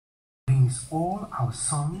voice all our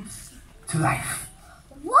songs to life.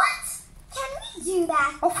 What? Can we do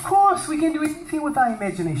that? Of course, we can do anything with our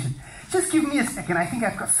imagination. Just give me a second. I think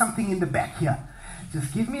I've got something in the back here.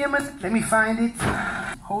 Just give me a minute. Let me find it.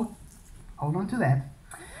 Hold on to that.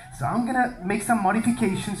 So I'm gonna make some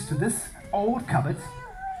modifications to this old cupboard.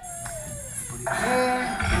 Put it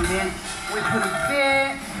there, and then we put it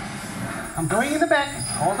there. I'm going in the back.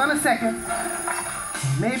 Hold on a second.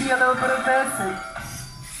 Maybe a little bit of this.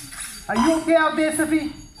 Are you okay out there,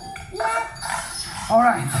 Sophie? Yeah. All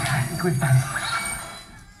right. I think we've done it.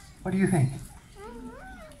 What do you think?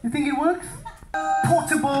 You think it works?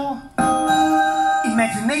 Portable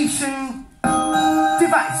imagination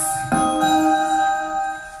device. Oh,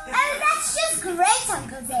 that's just great,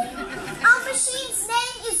 Uncle Zain. Our machine's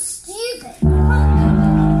name is stupid.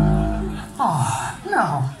 Oh,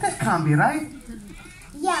 no, that can't be right.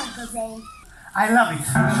 Yeah, Uncle Zain. I love it. We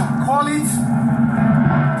shall call it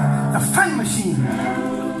the Fun Machine.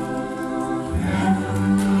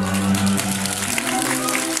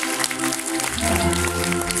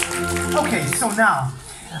 Okay, so now,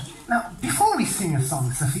 before we sing a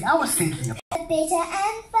song, Sophie, I was thinking about Bitter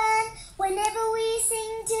and fun whenever we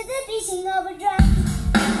sing to the beating of a drum.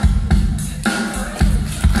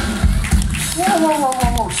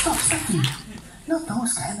 Whoa, stop, Sophie. Not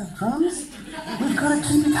those kind of drums. We've got to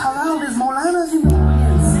keep it halal. There's Molanas in the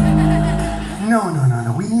audience. No.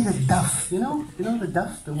 We need a duff. You know the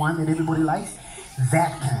duff, the one that everybody likes?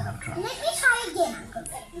 That kind of drum. Let me try again, Uncle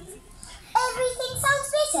Zain. Everything sounds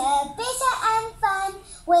bitter and fun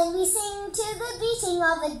when we sing to the beating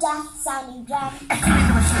of a duff-sounding drum. Activate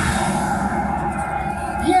the machine.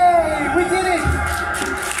 Yay, we did it!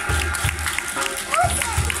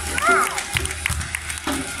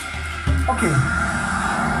 Okay.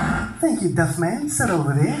 Thank you, Duff Man. Sit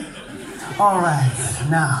over there. All right.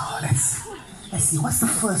 Now, let's see. What's the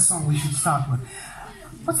first song we should start with?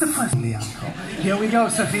 What's the first one, Uncle? Here we go,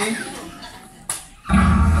 Sophie.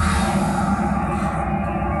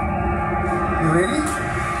 You ready?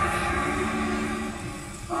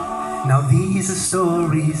 Now these are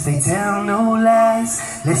stories, they tell no lies,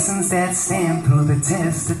 lessons that stand through the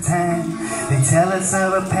test of time. They tell us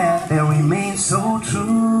of a path that remains so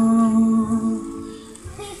true.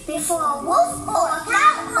 Before a wolf or a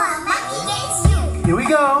cow or a monkey gets you. Here we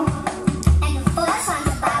go. And the first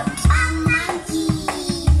one's about a monkey.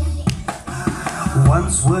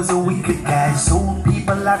 Once was a wicked guy, sold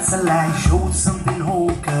people lots of lies, showed something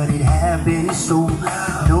whole, could it have been stole?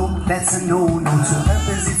 No, that's a no. To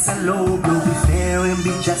others it's a low blow. Be fair and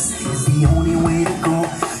be just is the only way to go.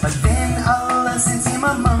 But then Allah sent him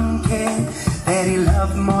a monkey that he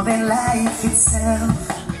loved more than life itself.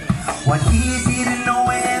 What he didn't know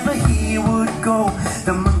wherever he would go,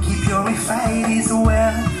 the monkey purified his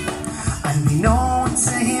wealth. Unbeknown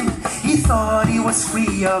to him, he thought he was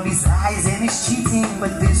free of his lies and his cheating,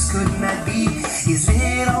 but this could not be. His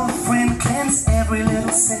little friend cleansed every little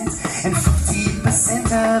cent and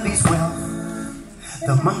 50% of his wealth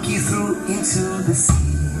the monkey threw into the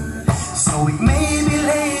sea. So it may be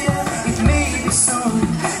later, it may be soon,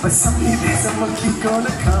 but someday there's a monkey gonna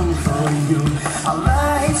come for you.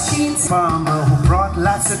 Allah is cheating farmer who brought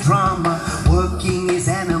lots of drama, working his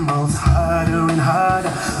animals harder and harder.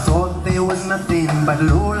 Thought there was nothing but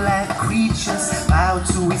low-life creatures, bowed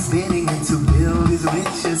to his bidding and to build his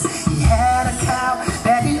riches. He had a cow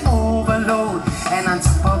that he'd overload, and on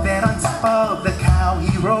top of that, on top of the cow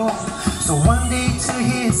he rode. So one day to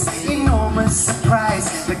his enormous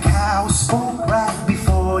surprise, the cow spoke right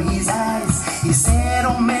before his eyes. He said,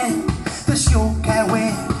 oh man, this yoke I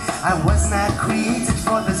wear, I was not created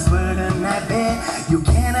for this burden I bear. You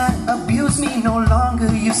cannot abuse me no longer,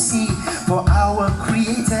 you see, for our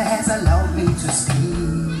Creator has allowed me to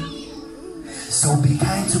speak. So be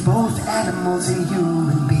kind to both animals and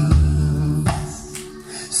human beings.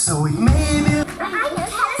 So it may be... I know,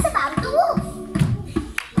 tell us about the wolf.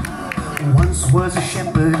 Once was a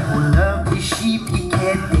shepherd who loved his sheep. He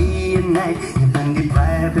cared day and night, even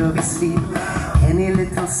deprived of his sleep. Any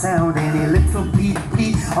little sound, any little bleat,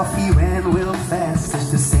 off he ran real fast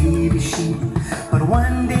just to save his sheep. But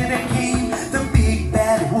one day there came the big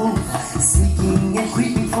bad wolf, sneaking and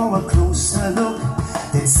creeping for a closer look.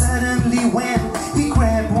 Then suddenly when he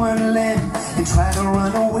grabbed one lamb and tried to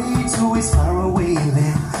run away to his faraway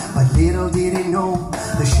land. But little did he know,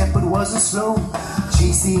 the shepherd wasn't slow,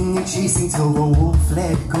 chasing and chasing till the wolf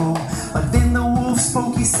let go. But then the wolf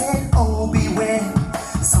spoke, he said, oh beware,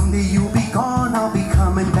 someday you'll be gone, I'll be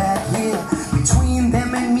coming back here. Between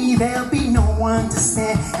them and me there'll be no one to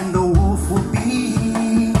stand, and the wolf will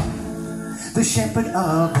be the shepherd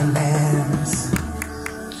of the lambs.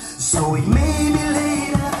 So it may be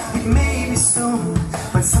later, it may be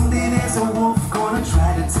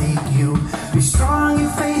strong in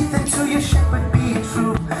faith and to your shepherd be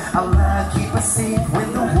true. Allah keep us safe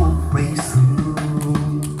when the wolf breaks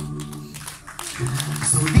through.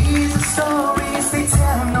 So these are stories, they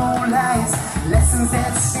tell no lies, lessons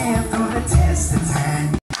that stand through the test of time.